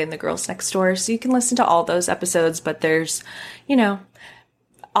Playboy and the Girls Next Door. So you can listen to all those episodes, but there's,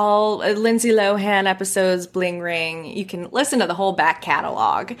 all Lindsay Lohan episodes, Bling Ring. You can listen to the whole back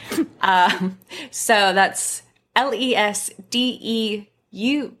catalog. So that's LESDEUX.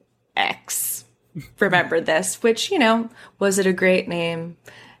 Remember This, which, was it a great name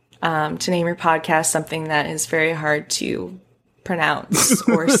to name your podcast something that is very hard to pronounce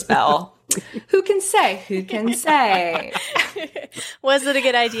or spell? Who can say? Who can say? Was it a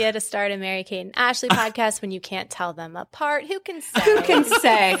good idea to start a Mary-Kate and Ashley podcast when you can't tell them apart? Who can say? Who can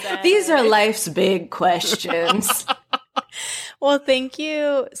say? These are life's big questions. Well, thank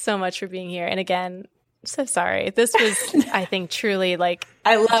you so much for being here. And again, so sorry. This was, I think, truly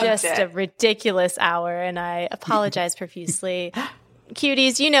I loved just it. a ridiculous hour, and I apologize profusely.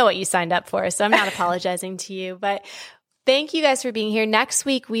 Cuties, you know what you signed up for, so I'm not apologizing to you. But thank you guys for being here. Next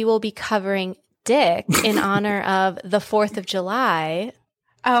week, we will be covering Dick in honor of the 4th of July.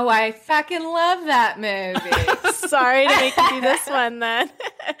 Oh, I fucking love that movie. Sorry to make you do this one then.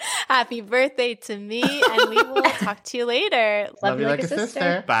 Happy birthday to me, and we will talk to you later. Love you like a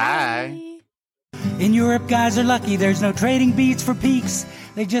sister. Bye. In Europe, guys are lucky there's no trading beads for peaks.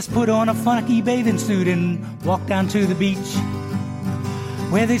 They just put on a funky bathing suit and walk down to the beach,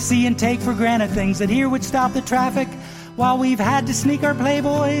 where they see and take for granted things that here would stop the traffic, while we've had to sneak our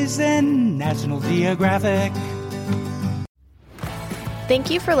Playboys and National Geographic. Thank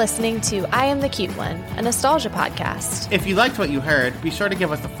you for listening to I Am the Cute One, a nostalgia podcast. If you liked what you heard, be sure to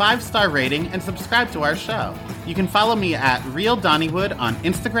give us a 5-star rating and subscribe to our show. You can follow me at Real Donnywood on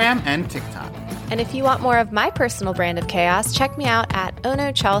Instagram and TikTok. And if you want more of my personal brand of chaos, check me out at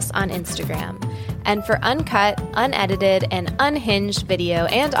OnoChels on Instagram. And for uncut, unedited, and unhinged video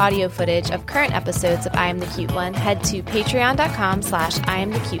and audio footage of current episodes of I Am the Cute One, head to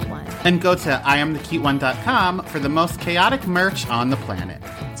patreon.com/IamTheCuteOne. And go to IamTheCuteOne.com for the most chaotic merch on the planet.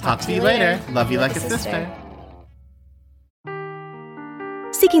 Talk to you later. Love you like a sister.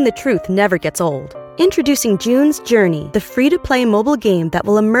 Seeking the truth never gets old. Introducing June's Journey, the free-to-play mobile game that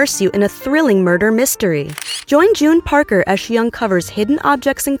will immerse you in a thrilling murder mystery. Join June Parker as she uncovers hidden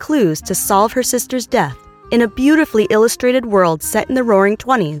objects and clues to solve her sister's death in a beautifully illustrated world set in the Roaring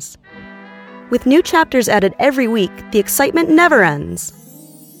 '20s. With new chapters added every week, the excitement never ends.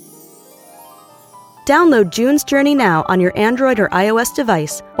 Download June's Journey now on your Android or iOS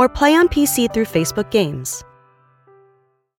device, or play on PC through Facebook Games.